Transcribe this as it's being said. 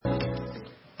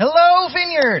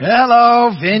Vineyard.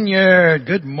 Hello, Vineyard.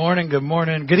 Good morning, good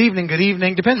morning. Good evening, good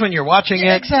evening. Depends when you're watching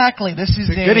it. Exactly. This is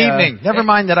Good evening. Never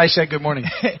mind that I said good morning.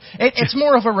 It's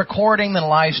more of a recording than a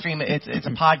live stream. It's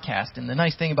a podcast. And the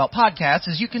nice thing about podcasts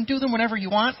is you can do them whenever you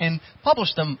want and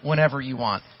publish them whenever you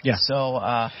want. Yeah. So,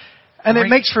 and it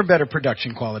makes for better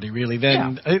production quality, really.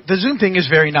 The Zoom thing is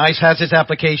very nice, has its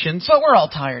applications. But we're all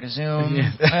tired of Zoom.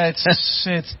 Yeah. It's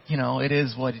it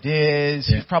is what it is.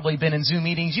 Yeah. You've probably been in Zoom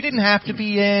meetings you didn't have to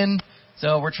be in.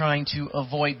 So we're trying to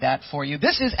avoid that for you.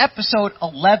 This is episode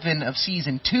 11 of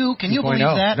season 2. Can you believe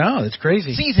that? No, that's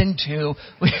crazy. Season 2.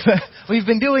 We've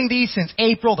been doing these since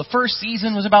April. The first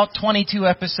season was about 22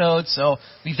 episodes, so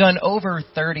we've done over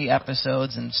 30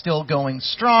 episodes and still going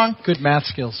strong. Good math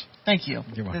skills. Thank you.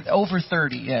 You're welcome. Over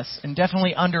 30, yes, and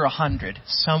definitely under 100,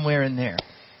 somewhere in there.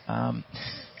 And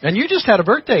you just had a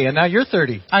birthday, and now you're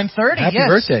 30. I'm 30. Happy yes.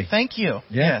 birthday! Thank you.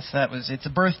 Yeah. Yes, it's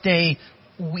a birthday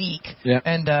week,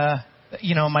 and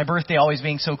my birthday always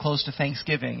being so close to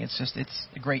Thanksgiving, it's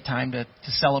a great time to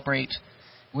celebrate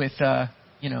with and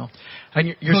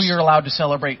who you're allowed to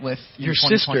celebrate with. Your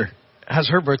sister has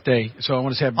her birthday, so I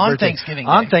want to say happy on birthday. Thanksgiving.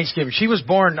 On Thanksgiving, she was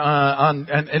born and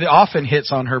it often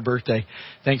hits on her birthday,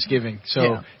 Thanksgiving.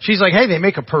 So she's like, "Hey, they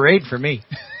make a parade for me."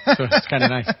 So it's kind of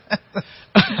nice.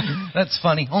 That's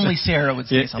funny. Only Sarah would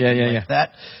say something like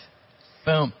that.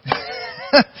 Boom.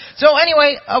 So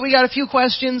anyway, we got a few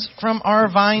questions from our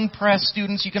Vine Press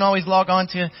students. You can always log on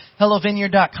to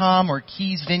HelloVineyard.com or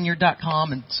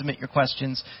KeysVineyard.com and submit your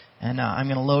questions. And I'm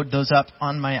going to load those up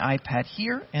on my iPad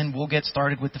here, and we'll get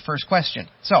started with the first question.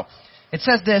 So it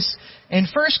says this in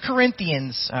 1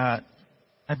 Corinthians, I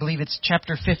believe it's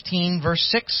chapter 15, verse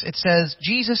 6. It says,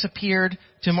 Jesus appeared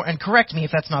to more, and correct me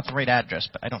if that's not the right address,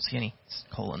 but I don't see any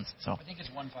colons. So I think it's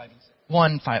 1, 5, and 6.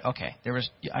 1, 5. Okay,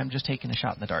 I'm just taking a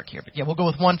shot in the dark here, but yeah, we'll go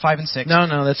with 1, 5, and 6.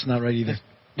 No, that's not right either.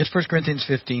 It's 1 Corinthians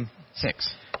 15. 6.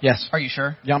 Yes. Are you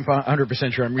sure? Yeah, I'm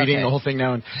 100% sure. I'm reading the whole thing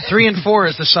now. And 3 and 4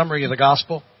 is the summary of the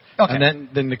gospel. Okay. And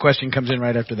then the question comes in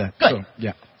right after that. Good. So,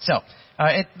 yeah. So,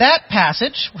 that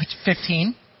passage, which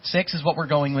 15, 6 is what we're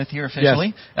going with here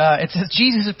officially. Yes. It says,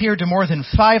 Jesus appeared to more than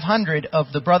 500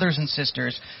 of the brothers and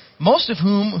sisters, most of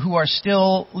whom are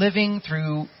still living,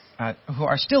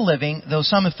 though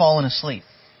some have fallen asleep.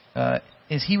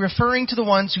 Is he referring to the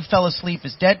ones who fell asleep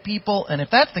as dead people? And if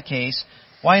that's the case,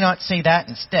 why not say that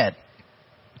instead?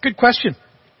 Good question.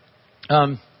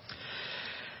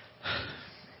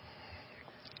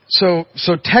 So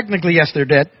technically, yes, they're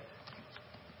dead.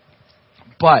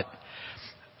 But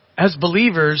as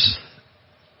believers,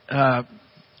 Paul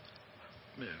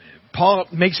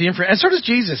makes the inference, and so does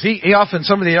Jesus. He often,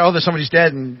 somebody's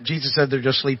dead, and Jesus said they're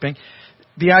just sleeping.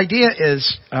 The idea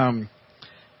is, and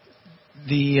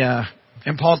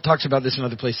Paul talks about this in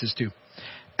other places too.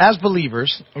 As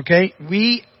believers, okay,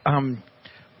 we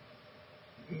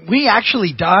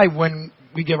actually die when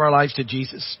we give our lives to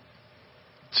Jesus.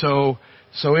 So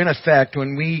in effect,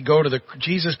 when we go to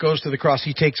Jesus goes to the cross,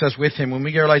 He takes us with Him. When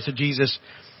we give our lives to Jesus,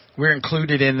 we're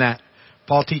included in that.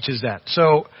 Paul teaches that.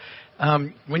 So,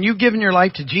 when you've given your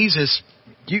life to Jesus,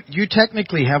 you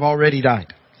technically have already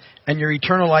died. And your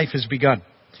eternal life has begun.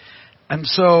 And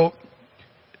so,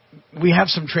 we have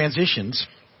some transitions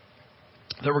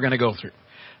that we're going to go through.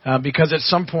 Because at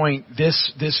some point,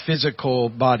 this physical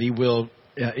body will,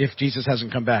 if Jesus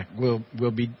hasn't come back, will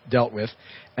be dealt with.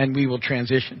 And we will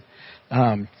transition.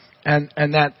 And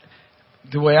that,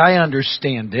 the way I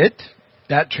understand it,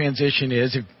 that transition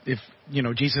is if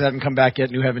Jesus hasn't come back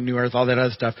yet, new heaven, new earth, all that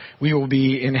other stuff, we will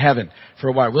be in heaven for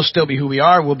a while. We'll still be who we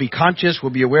are. We'll be conscious.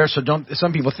 We'll be aware. So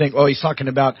some people think, he's talking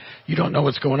about you don't know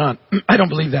what's going on. I don't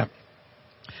believe that.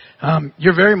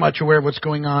 You're very much aware of what's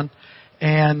going on.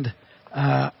 And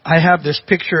I have this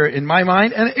picture in my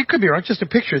mind, and it could be wrong, it's just a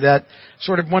picture that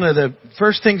sort of one of the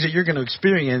first things that you're going to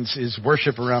experience is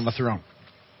worship around the throne.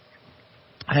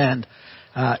 And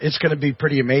it's going to be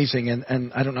pretty amazing,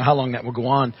 and I don't know how long that will go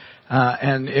on.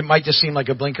 And it might just seem like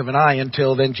a blink of an eye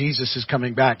until then Jesus is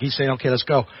coming back. He's saying, okay, let's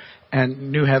go.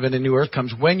 And new heaven and new earth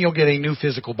comes when you'll get a new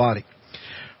physical body.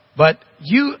 But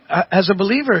you, as a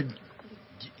believer,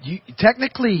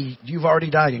 technically you've already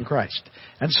died in Christ.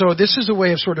 And so this is a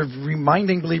way of sort of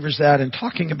reminding believers that and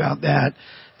talking about that.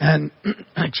 And,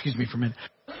 excuse me for a minute.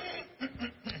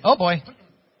 Oh boy.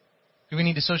 Do we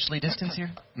need to socially distance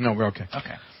here? No, we're okay.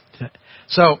 Okay.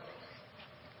 So,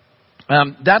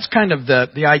 that's kind of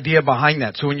the idea behind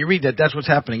that. So when you read that, that's what's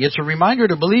happening. It's a reminder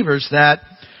to believers that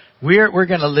we're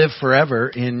going to live forever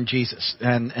in Jesus.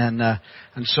 And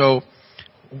so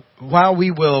while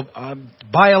we will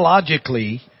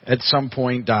biologically at some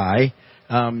point die,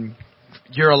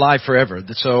 you're alive forever.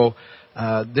 So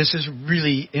this is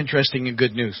really interesting and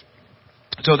good news.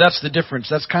 So that's the difference.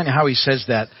 That's kind of how he says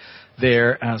that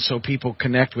there, so people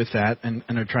connect with that and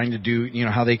are trying to do,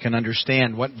 how they can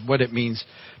understand what it means,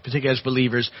 particularly as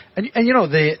believers. And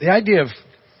the idea of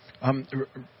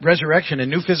resurrection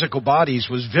and new physical bodies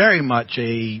was very much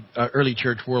a early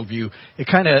church worldview. It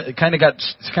kind of got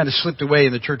slipped away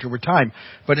in the church over time,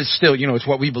 but it's still, it's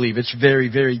what we believe. It's very,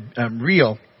 very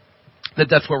real.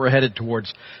 That's what we're headed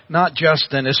towards. Not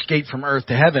just an escape from earth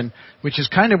to heaven, which is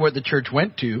kind of what the church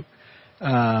went to,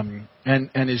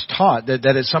 and is taught that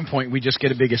at some point we just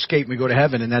get a big escape and we go to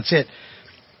heaven and that's it.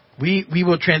 We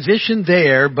will transition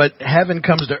there, but heaven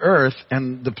comes to earth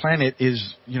and the planet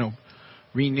is,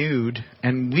 renewed,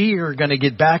 and we are going to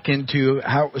get back into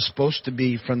how it was supposed to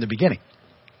be from the beginning.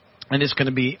 And it's going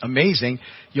to be amazing.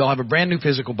 You'll have a brand new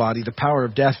physical body. The power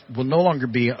of death will no longer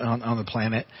be on the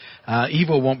planet.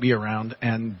 Evil won't be around.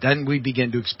 And then we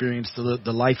begin to experience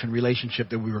the life and relationship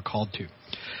that we were called to.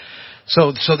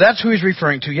 So that's who he's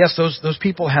referring to. Yes, those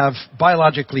people have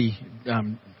biologically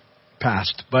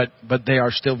passed, but they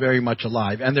are still very much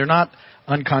alive. And they're not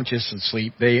unconscious and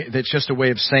sleep. That's just a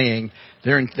way of saying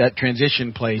they're in that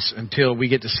transition place until we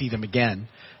get to see them again.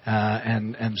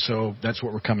 And so that's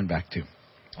what we're coming back to.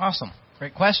 Awesome.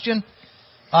 Great question.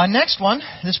 Next one.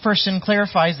 This person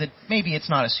clarifies that maybe it's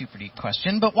not a super deep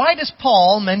question, but why does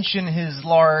Paul mention his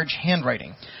large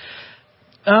handwriting?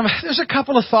 There's a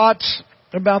couple of thoughts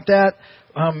about that.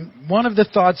 One of the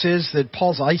thoughts is that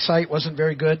Paul's eyesight wasn't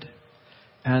very good,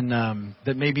 and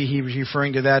that maybe he was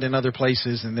referring to that in other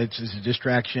places, and it's a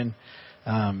distraction.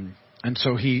 And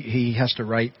so he has to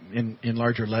write in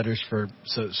larger letters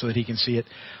so that he can see it.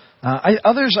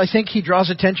 Others, I think he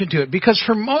draws attention to it because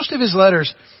for most of his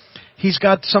letters, he's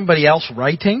got somebody else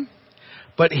writing,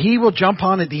 but he will jump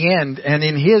on at the end, and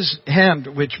in his hand,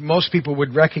 which most people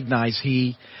would recognize,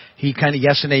 he kind of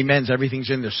yes and amens,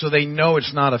 everything's in there. So they know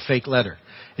it's not a fake letter.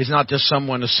 It's not just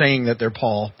someone saying that they're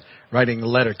Paul writing the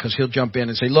letter, because he'll jump in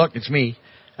and say, look, it's me,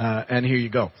 and here you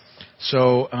go.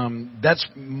 So that's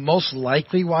most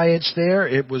likely why it's there.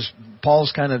 It was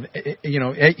Paul's kind of,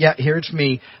 yeah, here it's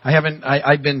me.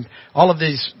 I've been, all of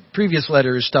these previous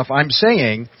letters stuff I'm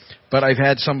saying, but I've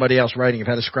had somebody else writing. I've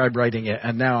had a scribe writing it,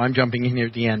 and now I'm jumping in here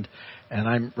at the end, and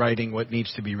I'm writing what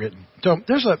needs to be written. So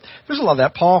there's a lot of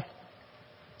that. Paul,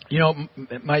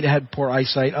 might have had poor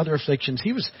eyesight, other afflictions.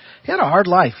 He had a hard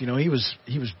life. He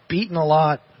was beaten a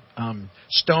lot,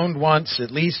 stoned once at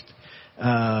least,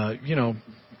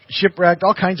 shipwrecked.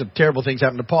 All kinds of terrible things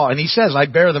happened to Paul. And he says, I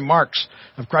bear the marks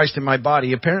of Christ in my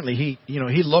body. Apparently he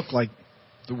looked like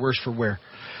the worse for wear.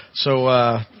 So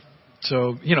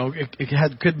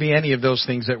it could be any of those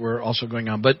things that were also going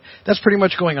on. But that's pretty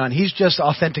much going on. He's just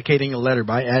authenticating a letter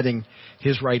by adding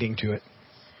his writing to it.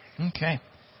 Okay.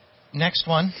 Next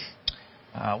one.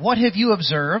 What have you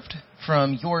observed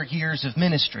from your years of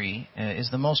ministry is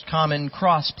the most common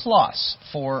cross plus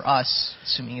for us,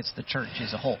 assuming it's the church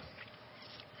as a whole?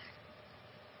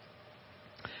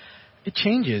 It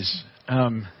changes,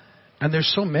 and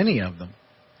there's so many of them,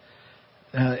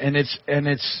 and it's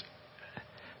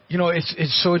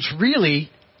really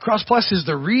cross plus is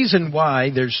the reason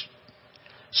why there's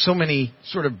so many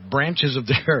sort of branches of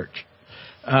the church,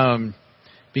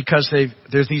 because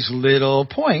there's these little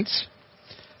points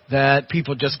that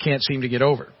people just can't seem to get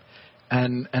over,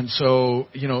 and so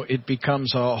it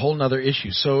becomes a whole nother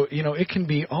issue. So it can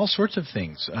be all sorts of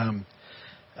things.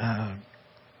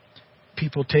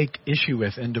 People take issue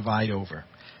with and divide over.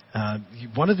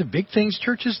 One of the big things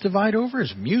churches divide over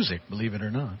is music, believe it or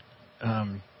not.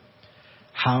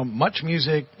 How much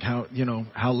music, how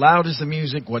loud is the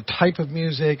music, what type of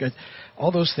music,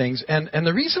 all those things. And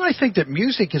the reason I think that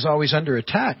music is always under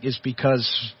attack is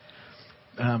because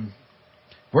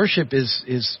worship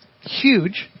is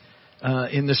huge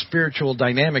in the spiritual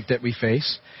dynamic that we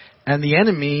face. And the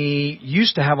enemy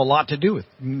used to have a lot to do with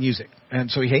music.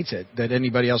 And so he hates it, that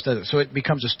anybody else does it. So it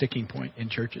becomes a sticking point in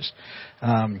churches.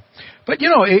 But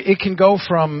it can go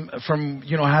from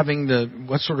having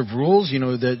what sort of rules,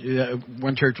 that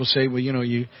one church will say, well,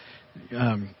 you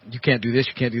can't do this,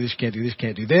 you can't do this, you can't do this, you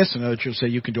can't do this. Another church will say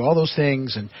you can do all those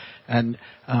things. And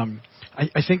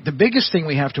I think the biggest thing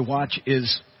we have to watch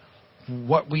is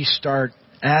what we start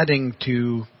adding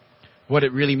to what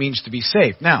it really means to be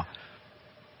saved. Now,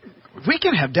 we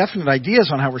can have definite ideas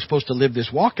on how we're supposed to live this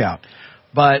walk out,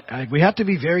 but we have to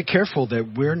be very careful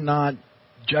that we're not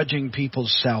judging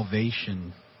people's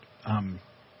salvation. And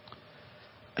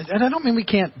I don't mean we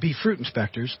can't be fruit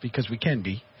inspectors, because we can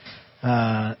be.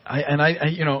 I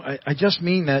just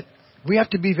mean that we have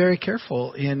to be very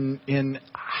careful in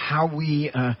how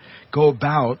we go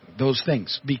about those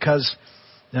things, because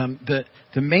the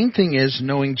main thing is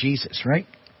knowing Jesus, right?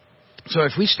 So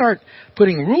if we start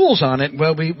putting rules on it,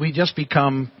 well, we just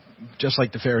become just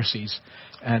like the Pharisees.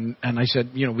 And I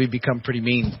said, we become pretty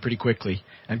mean pretty quickly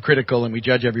and critical, and we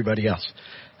judge everybody else.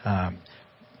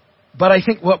 But I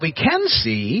think what we can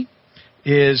see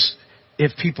is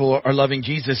if people are loving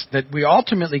Jesus, that we're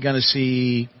ultimately going to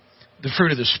see the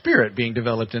fruit of the Spirit being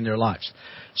developed in their lives.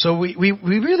 So we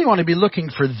really want to be looking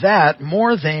for that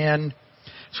more than...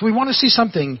 So we want to see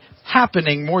something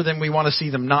happening more than we want to see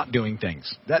them not doing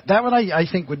things. That what I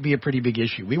think would be a pretty big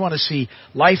issue. We want to see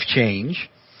life change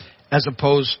as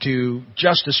opposed to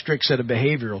just a strict set of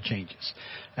behavioral changes.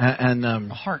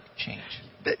 And heart change.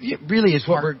 It really is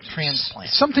what heart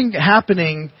transplant. Something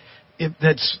happening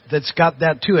that's got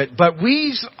that to it. But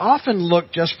we often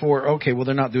look just for, okay, well,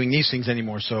 they're not doing these things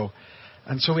anymore. So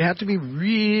we have to be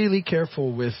really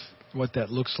careful with what that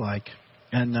looks like.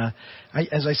 And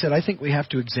as I said, I think we have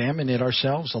to examine it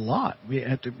ourselves a lot. We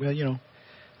have to,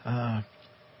 the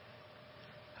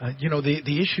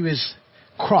issue is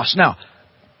cross. Now,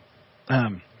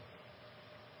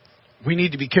 we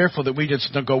need to be careful that we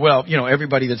just don't go, well,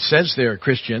 everybody that says they're a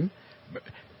Christian,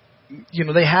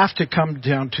 they have to come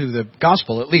down to the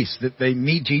gospel at least, that they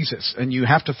need Jesus, and you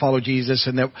have to follow Jesus,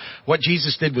 and that what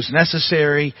Jesus did was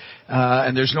necessary,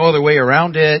 and there's no other way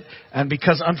around it. And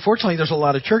because unfortunately there's a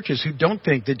lot of churches who don't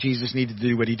think that Jesus needed to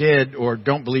do what he did, or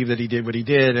don't believe that he did what he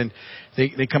did, and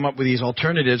they come up with these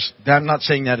alternatives. I'm not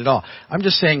saying that at all. I'm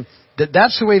just saying that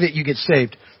that's the way that you get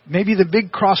saved. Maybe the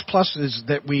big cross plus is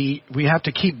that we have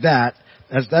to keep that,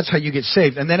 as that's how you get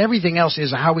saved, and then everything else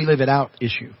is a how we live it out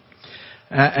issue.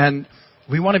 And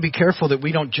we want to be careful that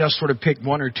we don't just sort of pick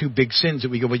one or two big sins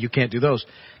that we go, well, you can't do those.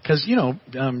 Because,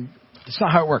 it's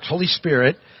not how it works. Holy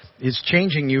Spirit is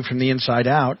changing you from the inside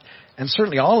out. And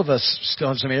certainly all of us still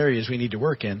have some areas we need to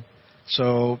work in.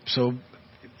 So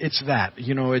it's that.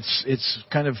 It's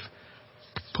kind of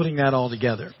putting that all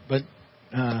together. But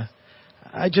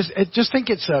I just think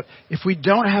if we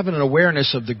don't have an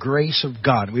awareness of the grace of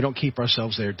God, we don't keep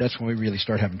ourselves there, that's when we really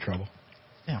start having trouble.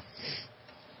 Yeah.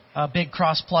 A big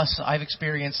cross plus I've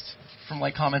experienced from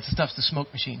comments and stuff is the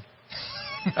smoke machine.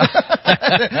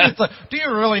 It's like, do you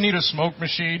really need a smoke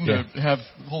machine to have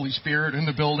Holy Spirit in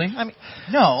the building? I mean,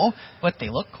 no, but they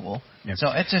look cool. Yeah.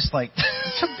 So it's just like...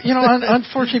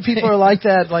 unfortunately people are like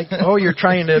that, you're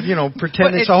trying to,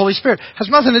 pretend it's the Holy Spirit. It has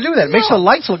nothing to do with that. It makes the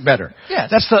lights look better.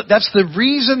 Yes. That's the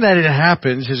reason that it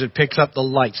happens, is it picks up the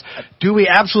lights. Do we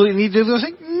absolutely need to do those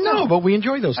things? No, but we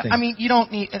enjoy those things. I mean, you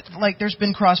don't need... there's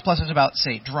been cross pluses about,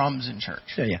 say, drums in church.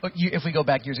 Yeah. But if we go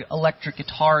back years ago, electric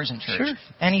guitars in church. Sure.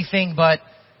 Anything but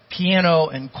piano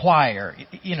and choir,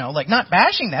 not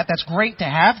bashing that. That's great to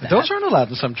have that. Those aren't allowed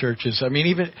in some churches. I mean,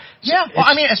 even... Yeah, well,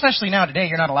 especially now today,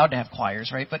 you're not allowed to have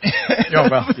choirs, right? But... Oh,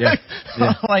 well, yeah.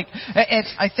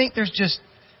 I think there's just...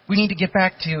 We need to get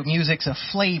back to music's a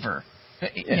flavor.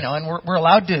 And we're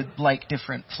allowed to like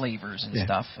different flavors and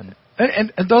stuff.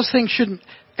 And those things shouldn't...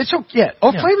 It's okay. Yeah.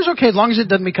 Flavor's okay as long as it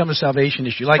doesn't become a salvation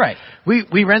issue. Right.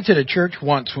 We rented a church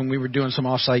once when we were doing some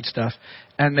off-site stuff,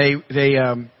 and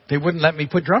they wouldn't let me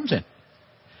put drums in.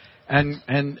 And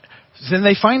then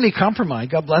they finally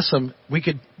compromised. God bless them. We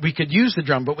could use the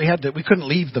drum, but we couldn't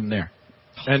leave them there.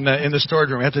 And in the storage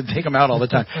room, we had to take them out all the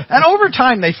time. And over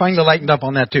time, they finally lightened up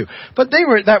on that too. But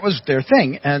that was their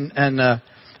thing, and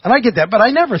I get that, but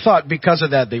I never thought because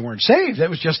of that they weren't saved.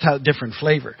 That was just a different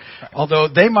flavor. Although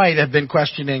they might have been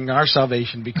questioning our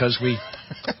salvation because we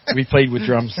played with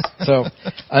drums. So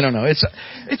I don't know.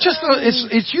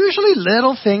 It's usually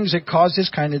little things that cause this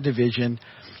kind of division.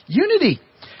 Unity.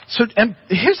 So, and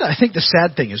here's I think the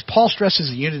sad thing is Paul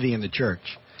stresses the unity in the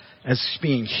church as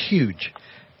being huge,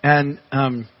 and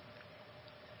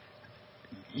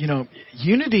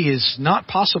unity is not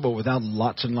possible without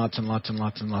lots and lots and lots and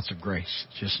lots and lots of grace.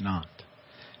 It's just not.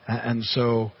 And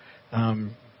so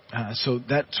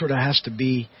that sort of has to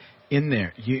be in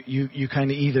there. You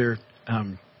kind of either,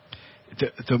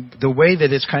 the way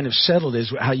that it's kind of settled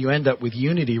is how you end up with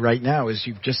unity right now is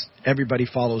everybody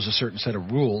follows a certain set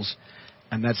of rules,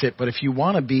 and that's it. But if you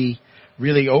want to be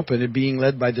really open and being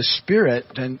led by the Spirit,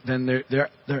 then there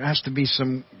has to be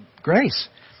some grace.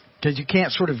 Because you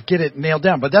can't sort of get it nailed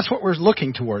down. But that's what we're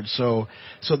looking towards. So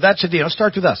that's the deal. It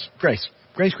starts with us. Grace.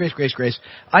 Grace, grace, grace, grace.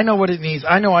 I know what it needs.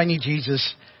 I know I need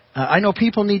Jesus. I know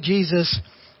people need Jesus.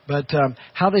 But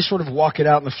how they sort of walk it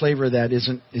out and the flavor of that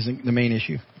isn't the main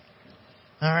issue.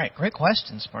 All right. Great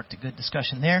question. Sparked a good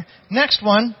discussion there. Next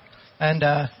one.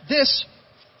 And this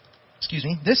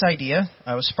idea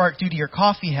was sparked due to your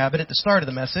coffee habit at the start of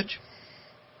the message.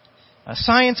 A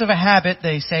science of a habit,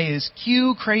 they say, is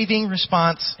cue, craving,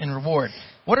 response, and reward.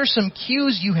 What are some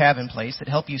cues you have in place that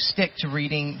help you stick to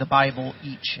reading the Bible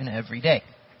each and every day?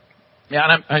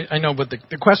 Yeah, and I know, but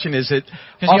the question is that...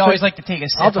 Because you always like to take a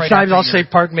sip. Oftentimes I'll say,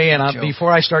 pardon me, and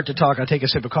before I start to talk, I'll take a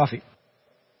sip of coffee.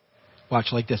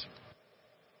 Watch like this.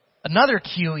 Another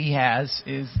cue he has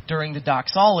is during the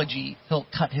doxology, he'll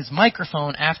cut his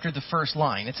microphone after the first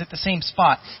line. It's at the same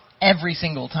spot every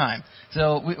single time.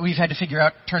 So we've had to figure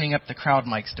out turning up the crowd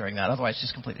mics during that. Otherwise, it's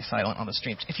just completely silent on the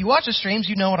streams. If you watch the streams,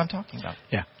 you know what I'm talking about.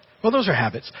 Yeah. Well, those are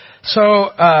habits.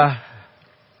 So...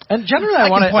 And generally, I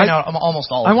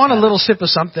want a little sip of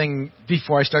something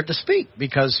before I start to speak,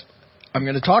 because I'm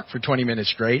going to talk for 20 minutes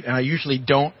straight, and I usually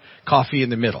don't coffee in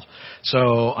the middle.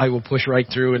 So I will push right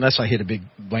through unless I hit a big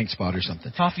blank spot or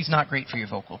something. Coffee's not great for your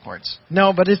vocal cords.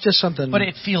 No, but it's just something. But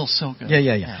it feels so good.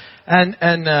 Yeah.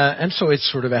 And so it's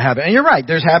sort of a habit. And you're right.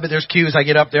 There's cues. I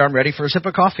get up there, I'm ready for a sip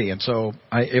of coffee, and so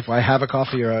if I have a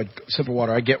coffee or a sip of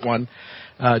water, I get one.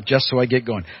 Just so I get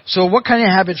going. So what kind of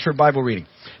habits for Bible reading?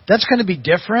 That's going to be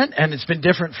different, and it's been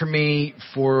different for me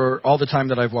for all the time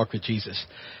that I've walked with Jesus.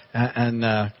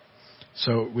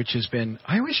 So, which has been,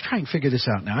 I always try and figure this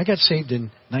out now. I got saved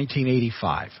in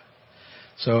 1985.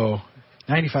 So,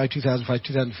 95, 2005,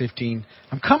 2015.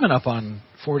 I'm coming up on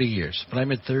 40 years, but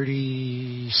I'm at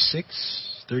 37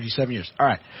 years. All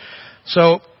right.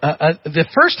 So, the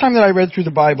first time that I read through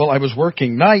the Bible, I was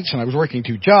working nights, and I was working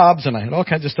 2 jobs, and I had all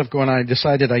kinds of stuff going on. I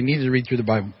decided I needed to read through the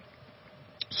Bible.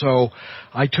 So,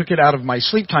 I took it out of my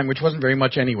sleep time, which wasn't very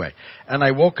much anyway. And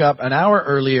I woke up an hour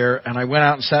earlier, and I went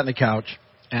out and sat on the couch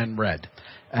and read.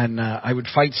 And I would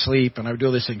fight sleep, and I would do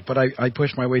all these things. But I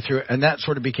pushed my way through it, and that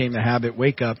sort of became the habit.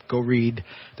 Wake up, go read.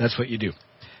 That's what you do.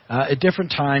 At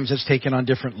different times, it's taken on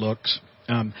different looks.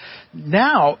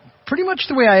 Now, pretty much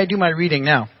the way I do my reading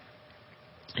now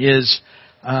is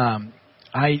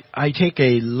I take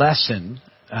a lesson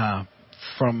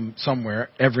from somewhere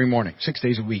every morning, 6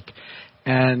 days a week.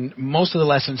 And most of the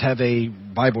lessons have a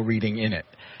Bible reading in it.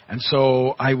 And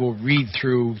so I will read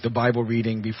through the Bible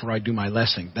reading before I do my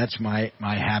lesson. That's my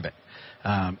habit.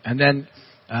 And then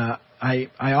I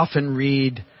often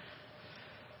read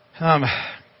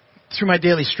through my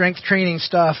daily strength training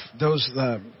stuff,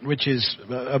 which is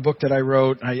a book that I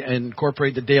wrote. I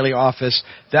incorporate the daily office.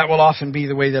 That will often be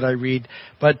the way that I read.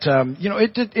 But,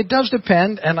 it does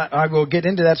depend, and I will get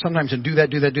into that sometimes and do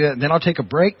that, and then I'll take a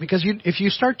break, because if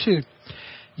you start to...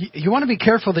 You want to be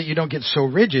careful that you don't get so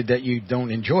rigid that you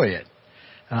don't enjoy it.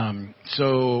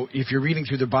 So if you're reading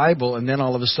through the Bible and then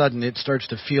all of a sudden it starts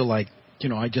to feel like,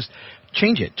 I just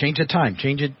change the time,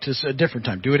 change it to a different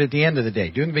time. Do it at the end of the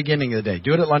day. Do it in the beginning of the day.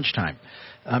 Do it at lunchtime.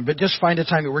 But just find a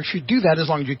time that works for you. Do that as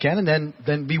long as you can, and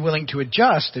then be willing to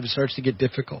adjust if it starts to get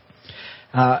difficult.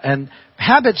 And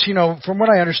habits, from what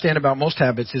I understand about most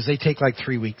habits, is they take like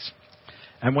 3 weeks.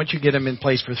 And once you get them in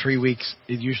place for 3 weeks,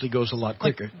 it usually goes a lot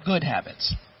quicker. Like good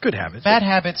habits. Good habits. Bad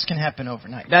habits can happen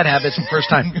overnight. Bad habits the first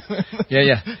time.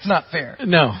 Yeah. It's not fair.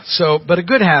 No. So, but a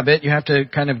good habit, you have to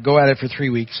kind of go at it for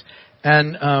 3 weeks.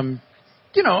 And,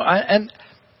 and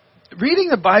reading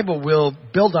the Bible will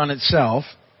build on itself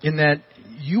in that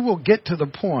you will get to the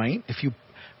point,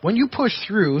 when you push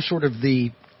through sort of the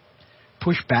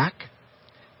pushback,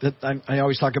 that I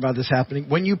always talk about this happening,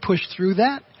 when you push through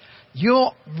that,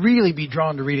 you'll really be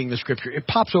drawn to reading the Scripture. It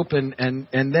pops open, and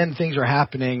then things are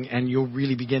happening, and you'll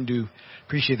really begin to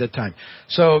appreciate that time.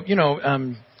 So,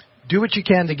 do what you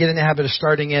can to get in the habit of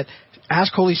starting it.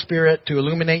 Ask Holy Spirit to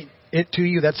illuminate it to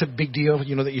you. That's a big deal,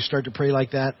 that you start to pray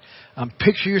like that.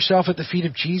 Picture yourself at the feet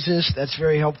of Jesus. That's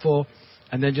very helpful.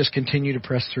 And then just continue to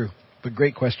press through. But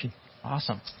great question.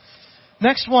 Awesome.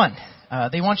 Next one.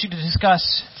 They want you to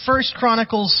discuss 1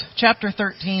 Chronicles chapter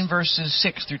 13, verses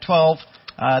 6 through 12.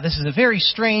 This is a very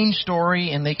strange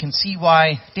story, and they can see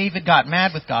why David got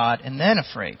mad with God and then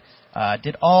afraid.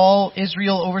 Did all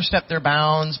Israel overstep their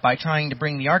bounds by trying to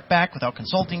bring the ark back without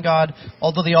consulting God,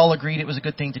 although they all agreed it was a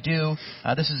good thing to do?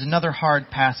 This is another hard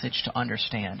passage to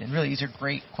understand, and really these are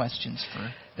great questions for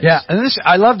this. Yeah, and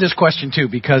I love this question too,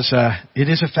 because it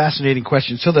is a fascinating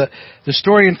question. So the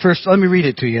story in first, let me read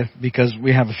it to you, because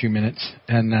we have a few minutes,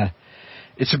 and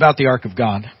it's about the ark of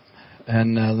God.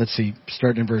 And let's see,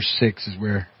 starting in verse 6 is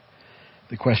where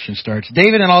the question starts.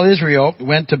 David and all Israel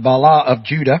went to Baalah of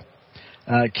Judah,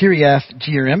 Kiriath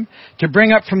Jearim, to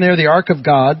bring up from there the ark of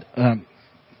God,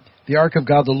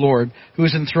 the Lord, who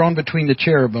is enthroned between the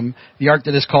cherubim, the ark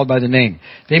that is called by the name.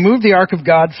 They moved the ark of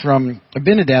God from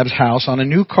Abinadab's house on a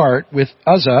new cart with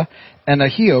Uzzah and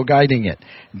Ahio guiding it.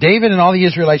 David and all the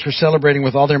Israelites were celebrating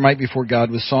with all their might before God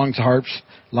with songs, harps,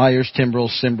 lyres,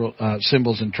 timbrels,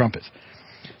 cymbals, and trumpets.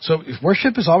 So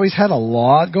worship has always had a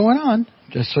lot going on,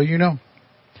 just so you know.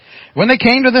 When they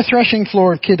came to the threshing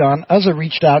floor of Kidon, Uzzah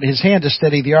reached out his hand to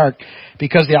steady the ark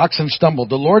because the oxen stumbled.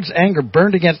 The Lord's anger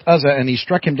burned against Uzzah, and he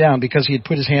struck him down because he had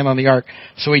put his hand on the ark.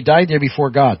 So he died there before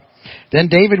God. Then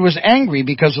David was angry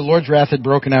because the Lord's wrath had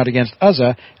broken out against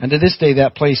Uzzah, and to this day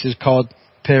that place is called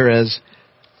Perez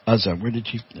Uzzah. Where did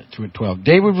she? 12.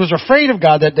 David was afraid of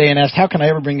God that day and asked, how can I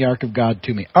ever bring the ark of God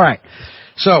to me? All right.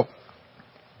 So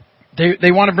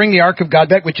They want to bring the Ark of God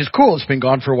back, which is cool. It's been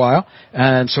gone for a while.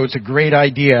 And so it's a great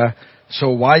idea.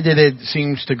 So why did it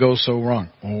seems to go so wrong?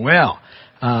 Well,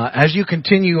 as you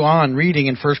continue on reading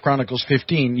in 1 Chronicles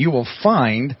 15, you will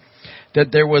find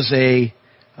that there was a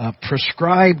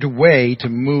prescribed way to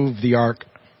move the Ark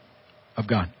of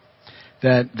God.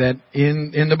 That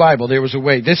in the Bible, there was a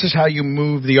way. This is how you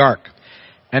move the Ark.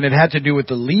 And it had to do with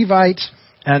the Levites.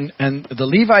 And the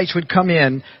Levites would come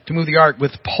in to move the ark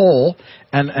with pole,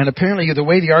 and apparently the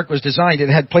way the ark was designed, it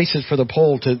had places for the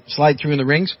pole to slide through in the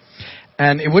rings,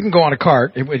 and it wouldn't go on a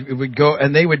cart. It would go,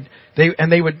 and they would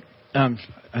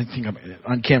I think I'm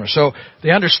on camera. So the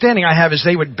understanding I have is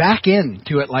they would back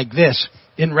into it like this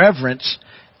in reverence,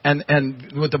 and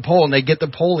with the pole, and they'd get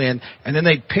the pole in, and then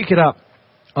they'd pick it up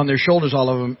on their shoulders, all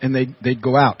of them, and they'd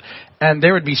go out. And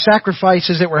there would be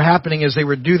sacrifices that were happening as they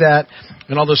would do that,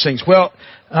 and all those things. Well,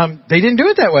 they didn't do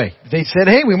it that way. They said,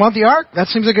 hey, we want the ark. That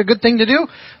seems like a good thing to do.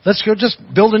 Let's go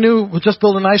we'll just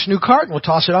build a nice new cart, and we'll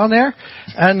toss it on there,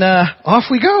 and off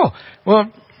we go.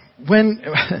 Well, when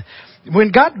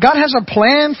God has a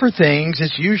plan for things,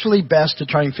 it's usually best to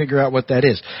try and figure out what that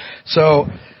is. So,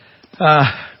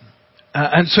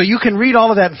 and so you can read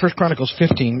all of that in 1 Chronicles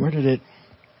 15. Where did it?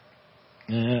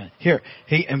 Here,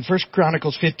 in 1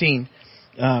 Chronicles 15,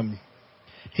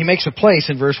 he makes a place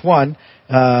in verse 1.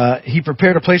 He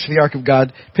prepared a place for the ark of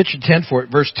God, pitched a tent for it.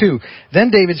 Verse 2. Then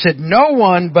David said, no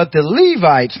one but the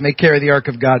Levites may carry the ark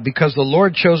of God, because the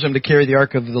Lord chose them to carry the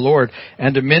ark of the Lord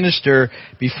and to minister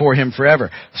before him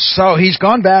forever. So he's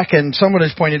gone back, and someone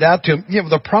has pointed out to him,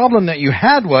 the problem that you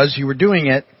had was you were doing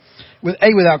it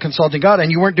without consulting God, and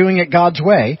you weren't doing it God's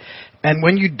way. And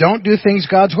when you don't do things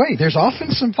God's way, there's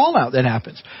often some fallout that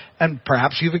happens. And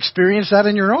perhaps you've experienced that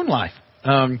in your own life.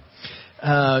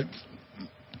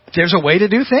 There's a way to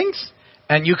do things,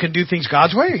 and you can do things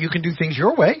God's way, or you can do things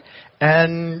your way.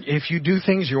 And if you do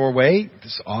things your way,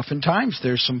 oftentimes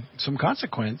there's some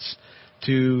consequence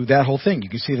to that whole thing. You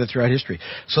can see that throughout history.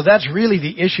 So that's really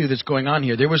the issue that's going on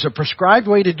here. There was a prescribed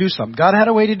way to do something. God had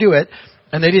a way to do it,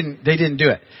 and they didn't do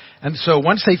it. And so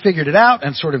once they figured it out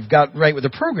and sort of got right with the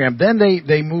program, then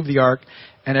they moved the ark,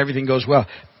 and everything goes well.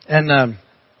 And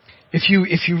if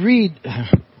you read,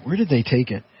 where did they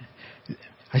take it?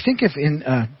 I think if in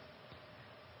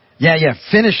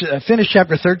finish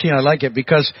chapter 13. I like it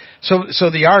because so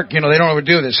the ark, they don't know what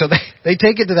to do with it, so they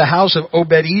take it to the house of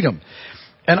Obed-Edom,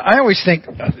 and I always think,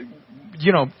 hey,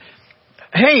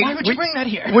 why would you bring that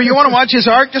here? Well, you want to watch his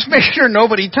ark? Just make sure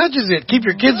nobody touches it. Keep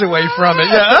your kids away from it.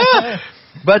 Yeah.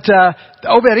 But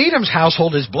Obed-Edom's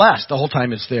household is blessed the whole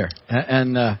time it's there,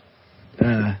 and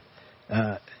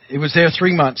it was there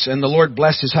 3 months, and the Lord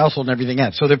blessed his household and everything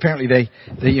else. So apparently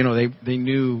they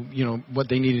knew what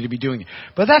they needed to be doing.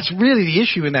 But that's really the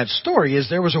issue in that story, is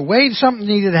there was a way something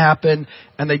needed to happen,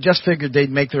 and they just figured they'd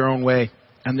make their own way,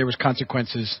 and there was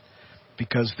consequences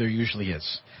because there usually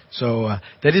is. So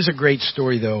that is a great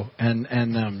story, though, and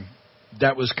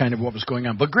that was kind of what was going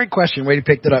on. But great question, way to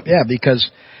pick that up. Yeah, because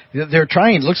they're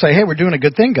trying. It looks like, hey, we're doing a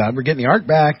good thing, God. We're getting the ark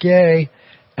back, yay.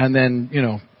 And then,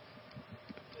 it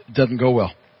doesn't go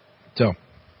well. So,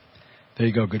 there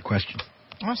you go. Good question.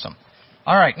 Awesome.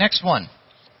 All right, next one.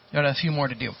 Got a few more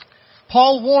to do.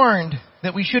 Paul warned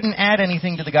that we shouldn't add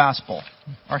anything to the gospel.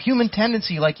 Our human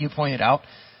tendency, like you pointed out,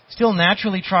 still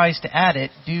naturally tries to add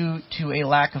it due to a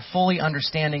lack of fully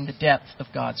understanding the depth of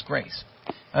God's grace.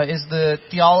 Is the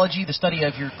theology, the study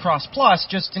of your cross plus,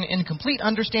 just an incomplete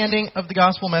understanding of the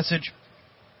gospel message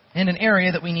and an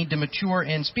area that we need to mature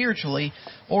in spiritually,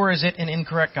 or is it an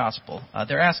incorrect gospel?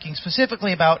 They're asking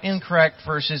specifically about incorrect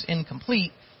versus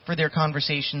incomplete for their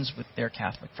conversations with their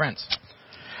Catholic friends.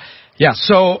 Yeah,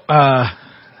 so I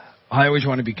always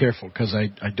want to be careful because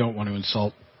I don't want to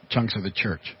insult chunks of the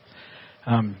church.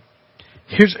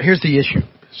 Here's the issue.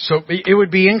 So it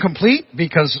would be incomplete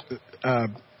because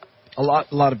a lot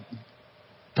of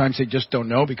times they just don't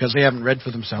know because they haven't read for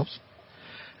themselves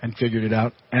and figured it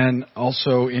out. And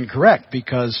also incorrect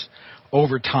because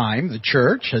over time the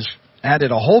church has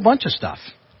added a whole bunch of stuff.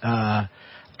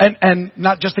 And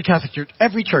not just the Catholic Church,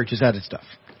 every church has added stuff.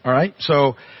 All right?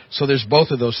 So there's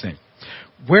both of those things.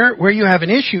 Where you have an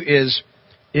issue is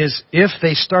if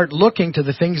they start looking to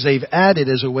the things they've added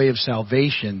as a way of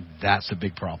salvation, that's a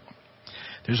big problem.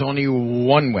 There's only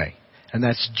one way. And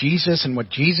that's Jesus and what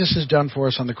Jesus has done for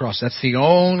us on the cross. That's the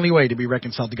only way to be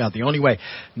reconciled to God. The only way.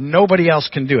 Nobody else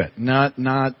can do it. Not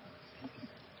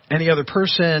any other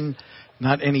person,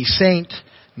 not any saint,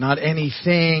 not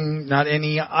anything, not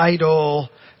any idol,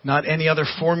 not any other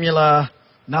formula,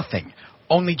 nothing.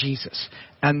 Only Jesus.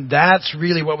 And that's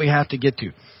really what we have to get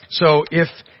to. So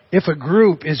if a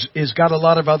group is got a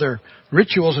lot of other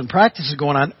rituals and practices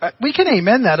going on, we can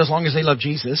amen that as long as they love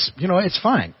Jesus. It's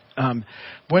fine. If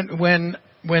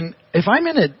I'm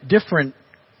in a different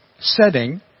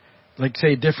setting, like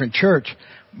say a different church,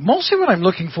 mostly what I'm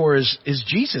looking for is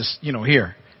Jesus,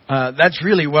 here. That's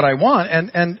really what I want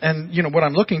and what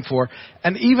I'm looking for.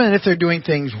 And even if they're doing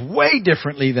things way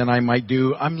differently than I might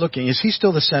do, I'm looking, is he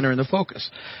still the center and the focus?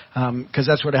 'Cause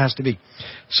that's what it has to be.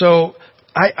 So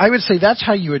I would say that's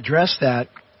how you address that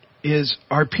is,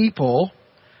 are people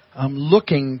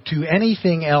looking to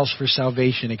anything else for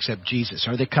salvation except Jesus?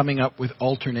 Are they coming up with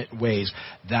alternate ways?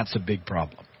 That's a big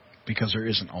problem because there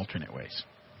isn't alternate ways.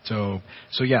 So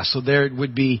there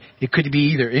would be, it could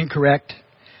be either incorrect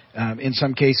in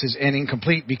some cases and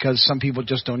incomplete because some people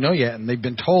just don't know yet and they've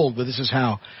been told, well, this is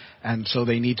how, and so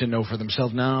they need to know for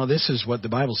themselves. No, this is what the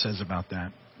Bible says about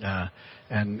that,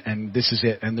 and this is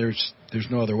it, and there's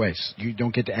no other ways. You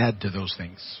don't get to add to those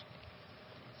things.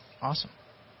 Awesome.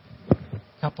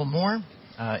 Couple more.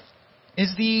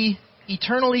 Is the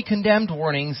eternally condemned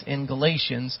warnings in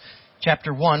Galatians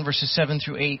chapter 1, verses 7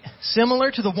 through 8,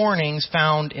 similar to the warnings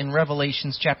found in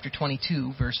Revelations chapter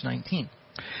 22, verse 19?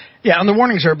 Yeah, and the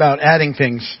warnings are about adding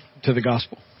things to the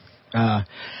gospel. And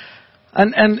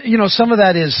some of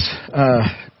that is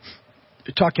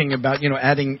talking about,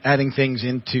 adding things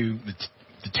into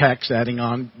the text, adding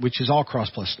on, which is all cross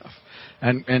plus stuff.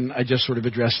 And I just sort of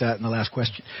addressed that in the last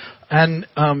question. And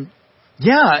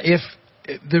if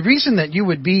the reason that you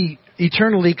would be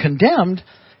eternally condemned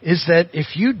is that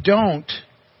if you don't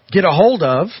get a hold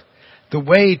of the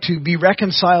way to be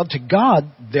reconciled to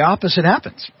God, the opposite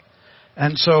happens.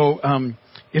 And so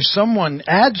if someone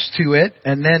adds to it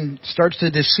and then starts to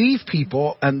deceive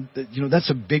people, and that's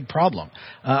a big problem.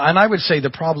 And I would say the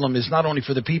problem is not only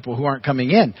for the people who aren't coming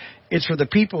in, it's for the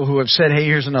people who have said, hey,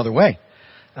 here's another way.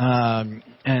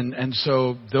 And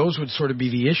so those would sort of be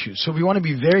the issues. So we want to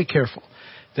be very careful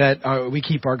that we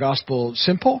keep our gospel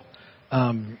simple,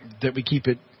 that we keep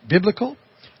it biblical,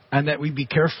 and that we be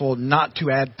careful not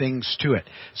to add things to it.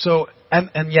 So,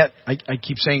 and yet I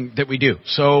keep saying that we do.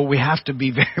 So we have to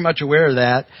be very much aware of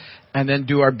that, and then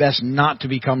do our best not to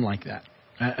become like that.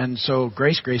 And so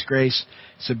grace. It's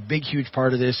a big, huge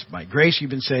part of this. By grace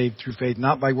you've been saved through faith,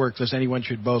 not by works, lest anyone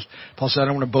should boast. Paul said, I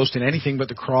don't want to boast in anything but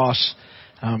the cross.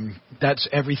 That's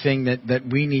everything that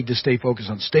we need to stay focused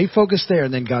on. Stay focused there,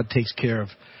 and then God takes care of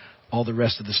all the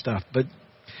rest of the stuff. But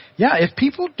yeah, if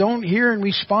people don't hear and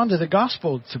respond to the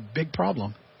gospel, it's a big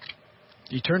problem.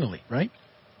 Eternally, right?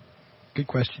 Good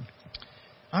question.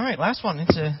 All right, last one.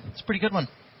 It's a pretty good one.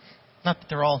 Not that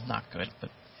they're all not good, but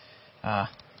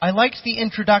I liked the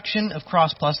introduction of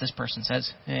cross plus, this person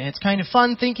says. It's kind of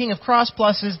fun thinking of cross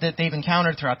pluses that they've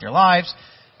encountered throughout their lives.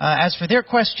 As for their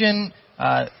question,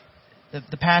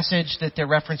 the passage that they're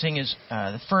referencing is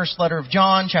the first letter of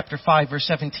John, chapter 5, verse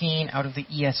 17, out of the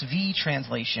ESV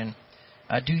translation.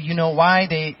 Do you know why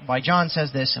John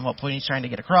says this and what point he's trying to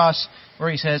get across?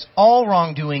 Where he says, all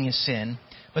wrongdoing is sin,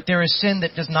 but there is sin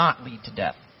that does not lead to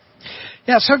death.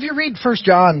 Yeah, so if you read 1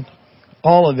 John,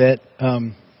 all of it,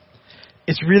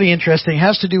 it's really interesting. It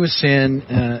has to do with sin,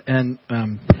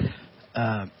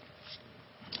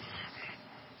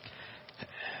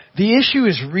 the issue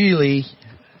is really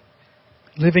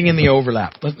living in the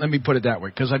overlap. Let me put it that way,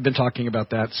 because I've been talking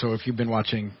about that. So if you've been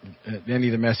watching any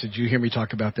of the message, you hear me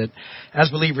talk about that. As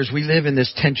believers, we live in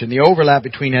this tension, the overlap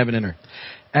between heaven and earth.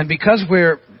 And because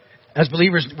as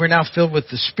believers, we're now filled with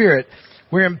the Spirit,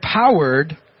 we're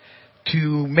empowered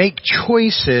to make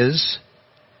choices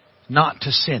not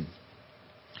to sin.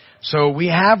 So we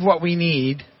have what we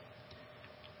need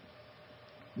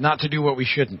not to do what we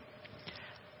shouldn't.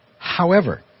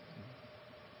 However,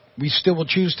 we still will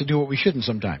choose to do what we shouldn't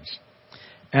sometimes.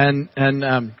 And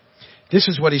this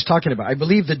is what he's talking about. I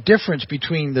believe the difference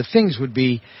between the things would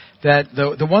be that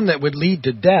the one that would lead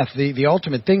to death, the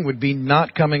ultimate thing would be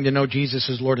not coming to know Jesus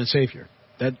as Lord and Savior.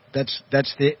 That's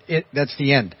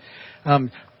the end.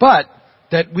 But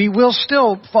that we will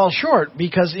still fall short,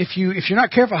 because if you're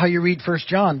not careful how you read 1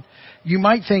 John, you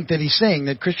might think that he's saying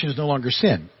that Christians no longer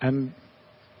sin. And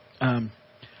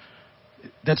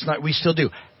that's not, we still do.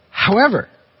 However,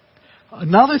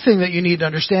 another thing that you need to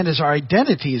understand is our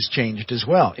identity is changed as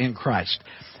well in Christ.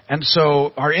 And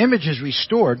so our image is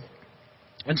restored.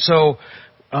 And so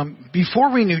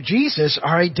before we knew Jesus,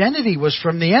 our identity was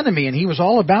from the enemy, and he was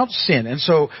all about sin. And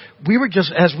so we were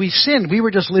just, as we sinned, we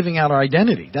were just living out our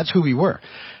identity. That's who we were.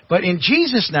 But in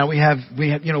Jesus now we have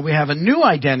a new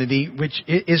identity, which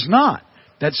is not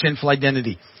that sinful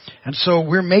identity. And so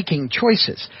we're making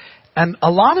choices. And a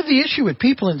lot of the issue with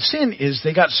people in sin is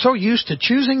they got so used to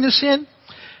choosing the sin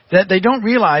that they don't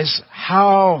realize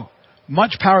how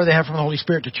much power they have from the Holy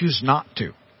Spirit to choose not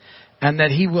to. And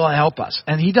that He will help us.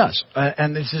 And He does.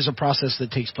 And this is a process that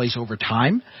takes place over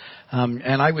time.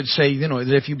 And I would say, that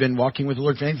if you've been walking with the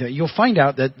Lord for anything, you'll find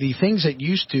out that the things that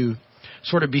used to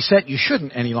sort of beset you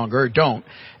shouldn't any longer, or don't.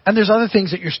 And there's other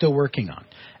things that you're still working on.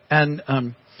 And,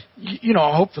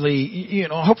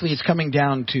 hopefully it's coming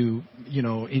down to,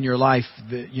 in your life,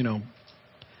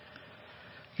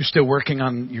 you're still working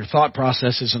on your thought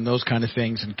processes and those kind of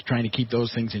things and trying to keep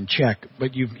those things in check.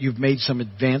 But you've made some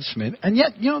advancement. And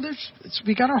yet,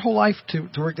 we got our whole life to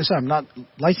work this out. I'm not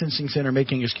licensing sin or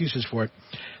making excuses for it.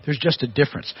 There's just a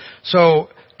difference. So,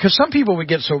 because some people would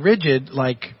get so rigid,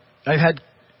 like I've had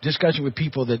discussion with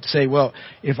people that say, well,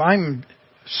 if I'm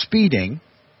speeding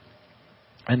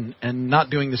and not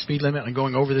doing the speed limit and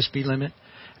going over the speed limit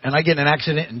and I get in an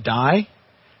accident and die,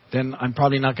 then I'm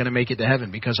probably not going to make it to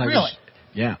heaven because I was...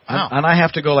 Yeah. Wow. And I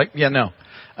have to go no.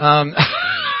 Dang.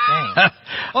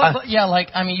 Well,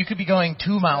 you could be going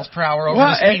 2 miles per hour over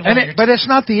the speed limit. But it's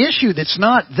not the issue. It's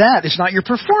not that. It's not your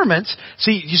performance.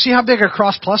 See, you see how big a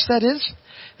cross plus that is?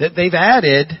 That they've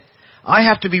added, I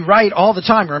have to be right all the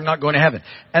time or I'm not going to heaven.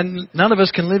 And none of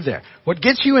us can live there. What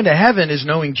gets you into heaven is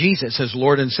knowing Jesus as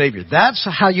Lord and Savior. That's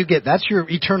how that's your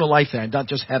eternal life there, not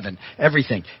just heaven.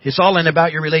 Everything. It's all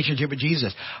about your relationship with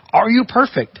Jesus. Are you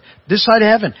perfect this side of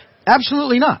heaven?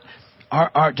 Absolutely not.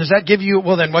 Does that give you,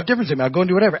 well then what difference? I'll go and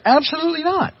do whatever. Absolutely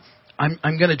not.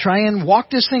 I'm going to try and walk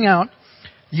this thing out,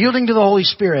 yielding to the Holy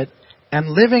Spirit and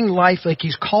living life like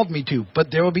He's called me to.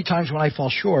 But there will be times when I fall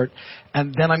short,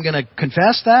 and then I'm going to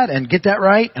confess that and get that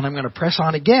right, and I'm going to press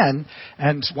on again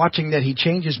and watching that He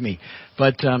changes me.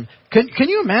 But can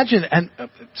you imagine, and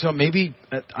so maybe,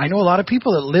 I know a lot of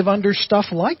people that live under stuff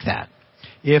like that.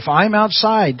 If I'm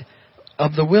outside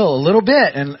of the will a little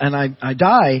bit and I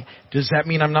die, does that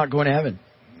mean I'm not going to heaven?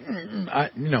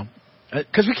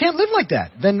 Because we can't live like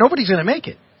that. Then nobody's going to make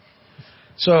it.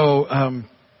 So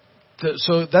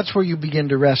so that's where you begin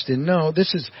to rest in. No,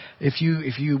 this is, if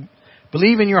you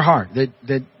believe in your heart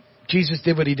that Jesus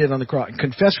did what He did on the cross and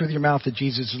confess with your mouth that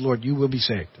Jesus is Lord, you will be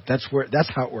saved. That's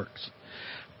how it works.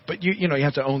 But you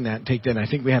have to own that and take that. And I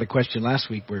think we had a question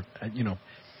last week where,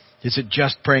 is it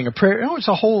just praying a prayer? No, it's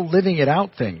a whole living it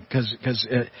out thing because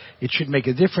it should make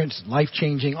a difference,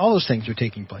 life-changing. All those things are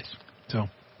taking place. So,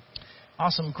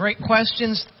 awesome. Great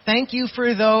questions. Thank you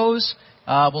for those.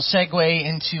 We'll segue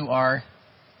into our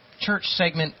church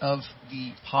segment of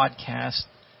the podcast.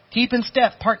 Keep in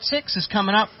Step. Part 6 is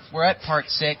coming up. We're at Part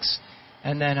 6.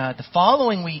 And then the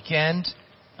following weekend,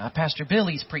 Pastor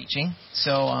Billy's preaching.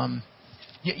 So,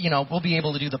 we'll be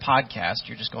able to do the podcast.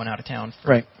 You're just going out of town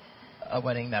for a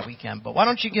wedding that weekend. But why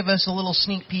don't you give us a little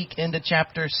sneak peek into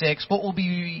chapter 6? What we'll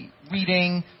be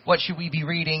reading? What should we be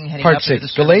reading heading Part up 6, to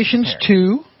the Galatians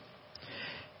 2.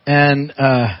 And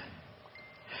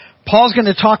Paul's going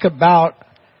to talk about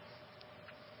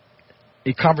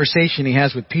a conversation he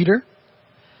has with Peter.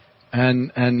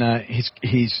 And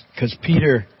he's because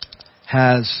Peter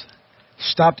has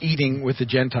stopped eating with the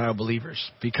Gentile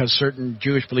believers because certain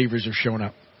Jewish believers have shown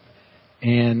up.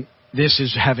 And this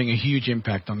is having a huge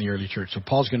impact on the early church. So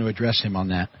Paul's going to address him on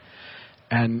that.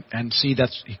 And see,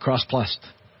 he cross-plussed,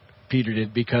 Peter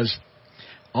did, because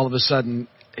all of a sudden,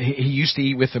 he used to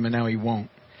eat with them and now he won't.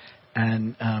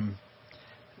 And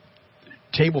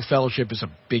table fellowship is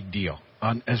a big deal,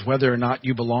 as whether or not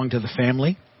you belong to the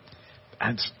family.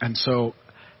 And so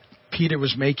Peter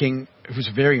was it was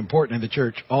very important in the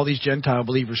church. All these Gentile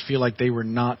believers feel like they were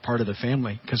not part of the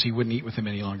family because he wouldn't eat with them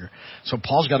any longer. So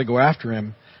Paul's got to go after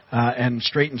him and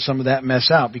straighten some of that mess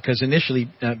out because initially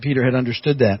Peter had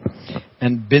understood that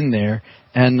and been there.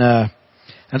 And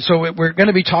so we're going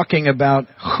to be talking about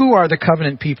who are the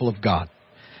covenant people of God.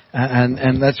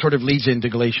 And that sort of leads into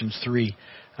Galatians 3.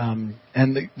 And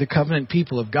the covenant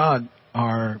people of God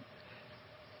are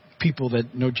people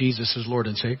that know Jesus as Lord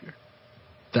and Savior.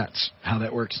 That's how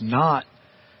that works. Not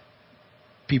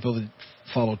people that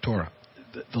follow Torah,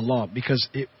 the law. Because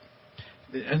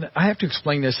and I have to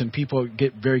explain this, and people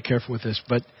get very careful with this,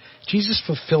 but Jesus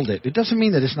fulfilled it. It doesn't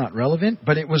mean that it's not relevant,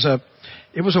 but it was a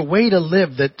way to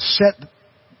live that set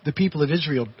the people of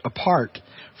Israel apart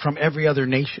from every other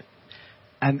nation.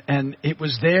 And it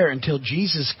was there until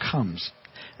Jesus comes.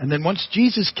 And then once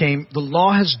Jesus came, the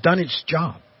law has done its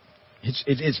job.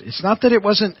 It's not that it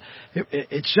wasn't.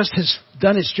 It's just has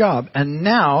done its job, and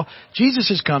now Jesus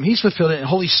has come. He's fulfilled it, and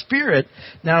Holy Spirit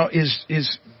now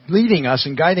is leading us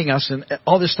and guiding us, and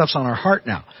all this stuff's on our heart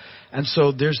now. And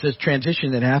so there's this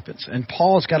transition that happens, and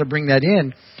Paul's got to bring that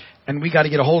in, and we got to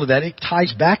get a hold of that. It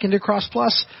ties back into Cross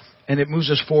Plus, and it moves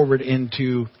us forward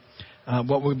into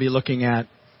what we'll be looking at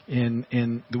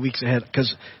in the weeks ahead.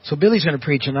 So Billy's going to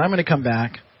preach, and I'm going to come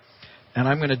back, and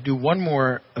I'm going to do one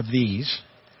more of these.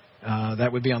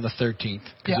 That would be on the 13th,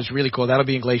 because it's really cool. That'll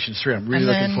be in Galatians 3. I'm really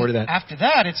looking forward to that. After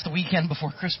that, it's the weekend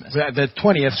before Christmas. The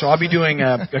 20th, so I'll be doing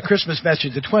a Christmas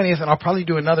message the 20th, and I'll probably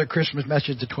do another Christmas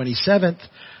message the 27th,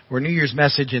 or New Year's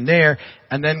message in there,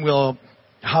 and then we'll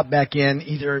hop back in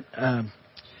either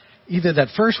that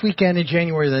first weekend in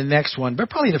January or the next one,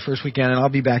 but probably the first weekend, and I'll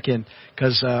be back in,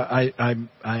 because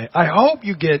I hope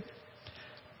you get,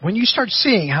 when you start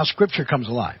seeing how Scripture comes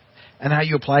alive, and how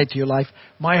you apply it to your life,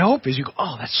 my hope is you go,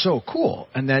 oh, that's so cool,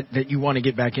 and that you want to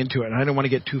get back into it. And I don't want to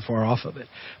get too far off of it.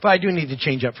 But I do need to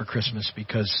change up for Christmas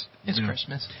because... It's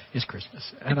Christmas. It's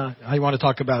Christmas. And I want to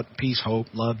talk about peace, hope,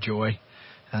 love, joy.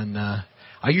 And I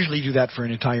usually do that for an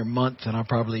entire month, and I'll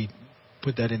probably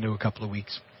put that into a couple of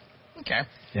weeks. Okay.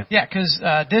 Yeah, because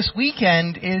this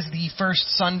weekend is the first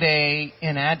Sunday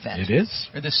in Advent. It is.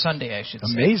 Or this Sunday, I should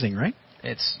say. Amazing, right?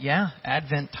 It's,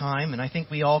 Advent time, and I think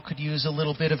we all could use a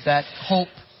little bit of that hope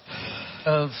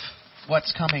of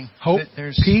what's coming. Hope,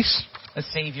 there's peace, a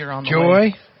Savior on the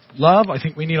way. Joy, love. I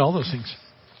think we need all those things.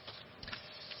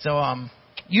 So,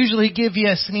 usually give you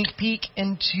a sneak peek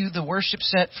into the worship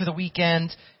set for the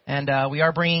weekend, and we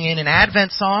are bringing in an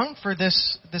Advent song for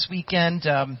this weekend.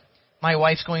 My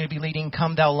wife's going to be leading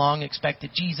Come Thou Long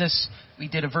Expected Jesus. We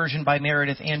did a version by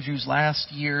Meredith Andrews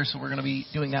last year, so we're going to be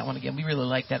doing that one again. We really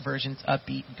like that version. It's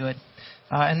upbeat and good.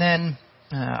 And then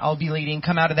I'll be leading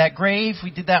Come Out of That Grave.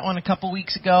 We did that one a couple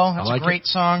weeks ago. That's a great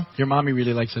song. Your mommy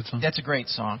really likes that song. That's a great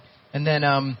song. And then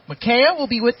Micaiah will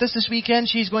be with us this weekend.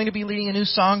 She's going to be leading a new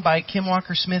song by Kim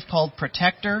Walker-Smith called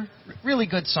Protector. Really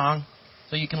good song,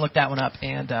 so you can look that one up.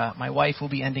 And my wife will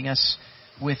be ending us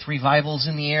with Revivals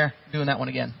in the Air, doing that one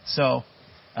again. So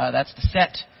that's the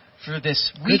set for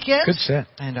this weekend. Good set.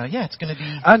 And it's going to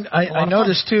be I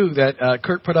noticed, too, that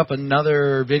Kurt put up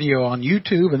another video on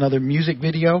YouTube, another music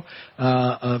video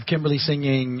of Kimberly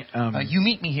singing... You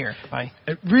Meet Me Here.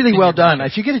 Really well done.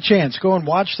 If you get a chance, go and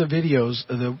watch the videos,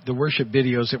 the worship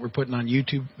videos that we're putting on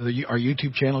YouTube, our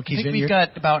YouTube channel, Keys Vineyard. I think we've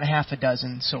got about half a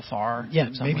dozen so far. Yeah,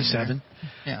 maybe 7.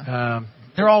 Yeah.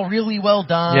 They're all really well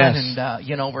done, yes.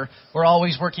 And we're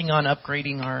always working on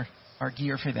upgrading our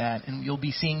gear for that, and you'll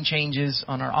be seeing changes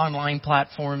on our online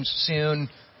platforms soon.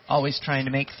 Always trying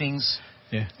to make things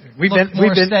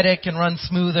more aesthetic and run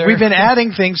smoother. We've been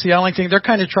adding things to the online thing. They're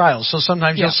kind of trials, so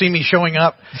sometimes you'll see me showing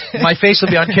up. My face will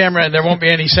be on camera, and there won't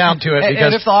be any sound to it.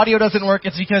 And if the audio doesn't work,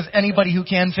 it's because anybody who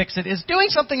can fix it is doing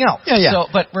something else. Yeah. So,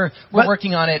 but we're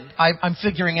working on it. I'm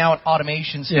figuring out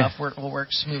automation stuff where it will work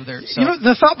smoother. So.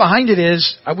 The thought behind it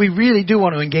is we really do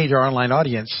want to engage our online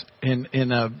audience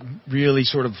in a really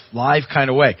sort of live kind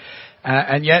of way,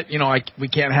 and yet we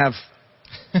can't have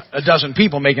a dozen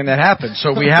people making that happen.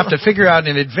 So we have to figure out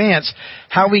in advance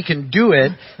how we can do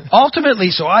it, ultimately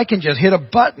so I can just hit a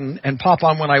button and pop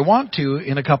on when I want to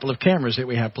in a couple of cameras that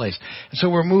we have placed. And so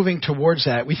we're moving towards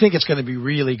that. We think it's going to be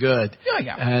really good.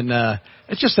 Yeah. And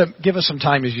it's just give us some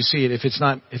time as you see it. If it's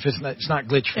not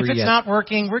glitch free yet. If it's not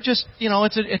working, we're just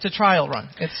it's a trial run.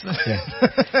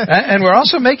 And we're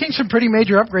also making some pretty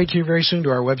major upgrades here very soon to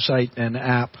our website and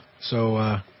app.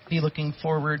 So be looking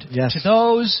forward to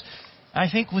those. I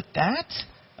think with that,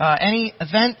 any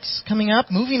events coming up?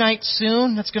 Movie night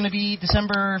soon. That's going to be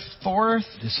December 4th.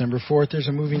 December 4th, there's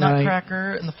a movie night.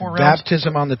 Nutcracker and the Four Realms.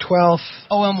 Baptism on the 12th.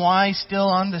 OMY still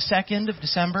on the 2nd of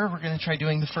December. We're going to try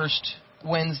doing the first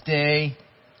Wednesday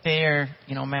there.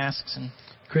 Masks and...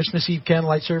 Christmas Eve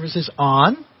candlelight services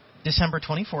on... December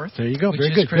 24th. There you go.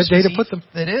 Very good. Christmas good day to Eve. Put them.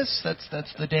 It is.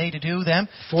 That's the day to do them.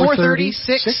 4:30,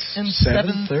 6, and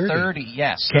 7:30.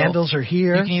 Yes. Candles are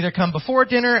here. You can either come before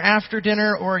dinner, after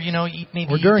dinner, or eat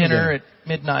dinner at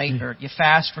midnight, or you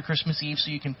fast for Christmas Eve so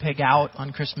you can pig out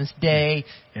on Christmas Day.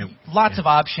 Lots of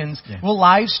options. Yeah. We'll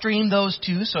live stream those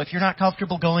too. So if you're not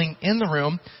comfortable going in the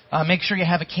room, make sure you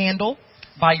have a candle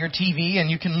by your TV and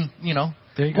you can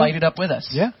light it up with us.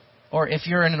 Yeah. Or if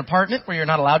you're in an apartment where you're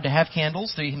not allowed to have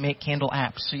candles, so you can make candle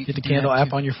apps. So you get can the candle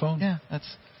app on your phone. Yeah,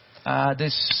 that's.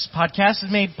 This podcast is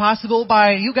made possible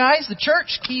by you guys, the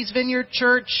church, Keys Vineyard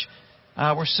Church.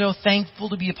 We're so thankful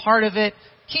to be a part of it.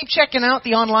 Keep checking out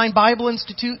the Online Bible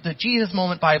Institute, the Jesus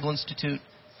Moment Bible Institute.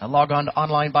 Log on to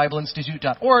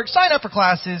onlinebibleinstitute.org. Sign up for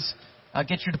classes.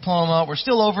 get your diploma. We're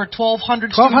still over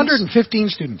 1,200 1,215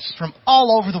 students from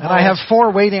all over the world. And I have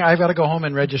 4 waiting. I've got to go home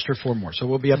and register 4 more. So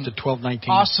we'll be up to 1,219.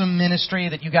 Awesome ministry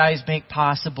that you guys make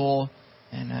possible.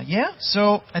 And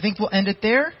so I think we'll end it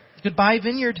there. Goodbye,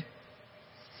 Vineyard.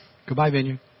 Goodbye,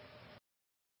 Vineyard.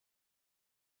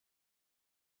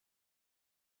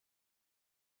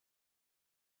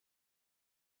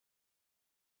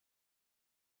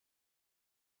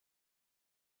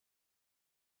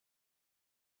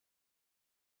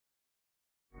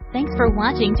 Thanks for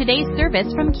watching today's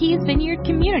service from Keys Vineyard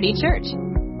Community Church.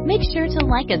 Make sure to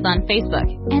like us on Facebook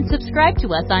and subscribe to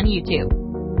us on YouTube.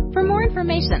 For more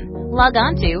information, log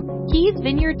on to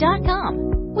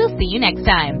keysvineyard.com. We'll see you next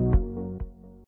time.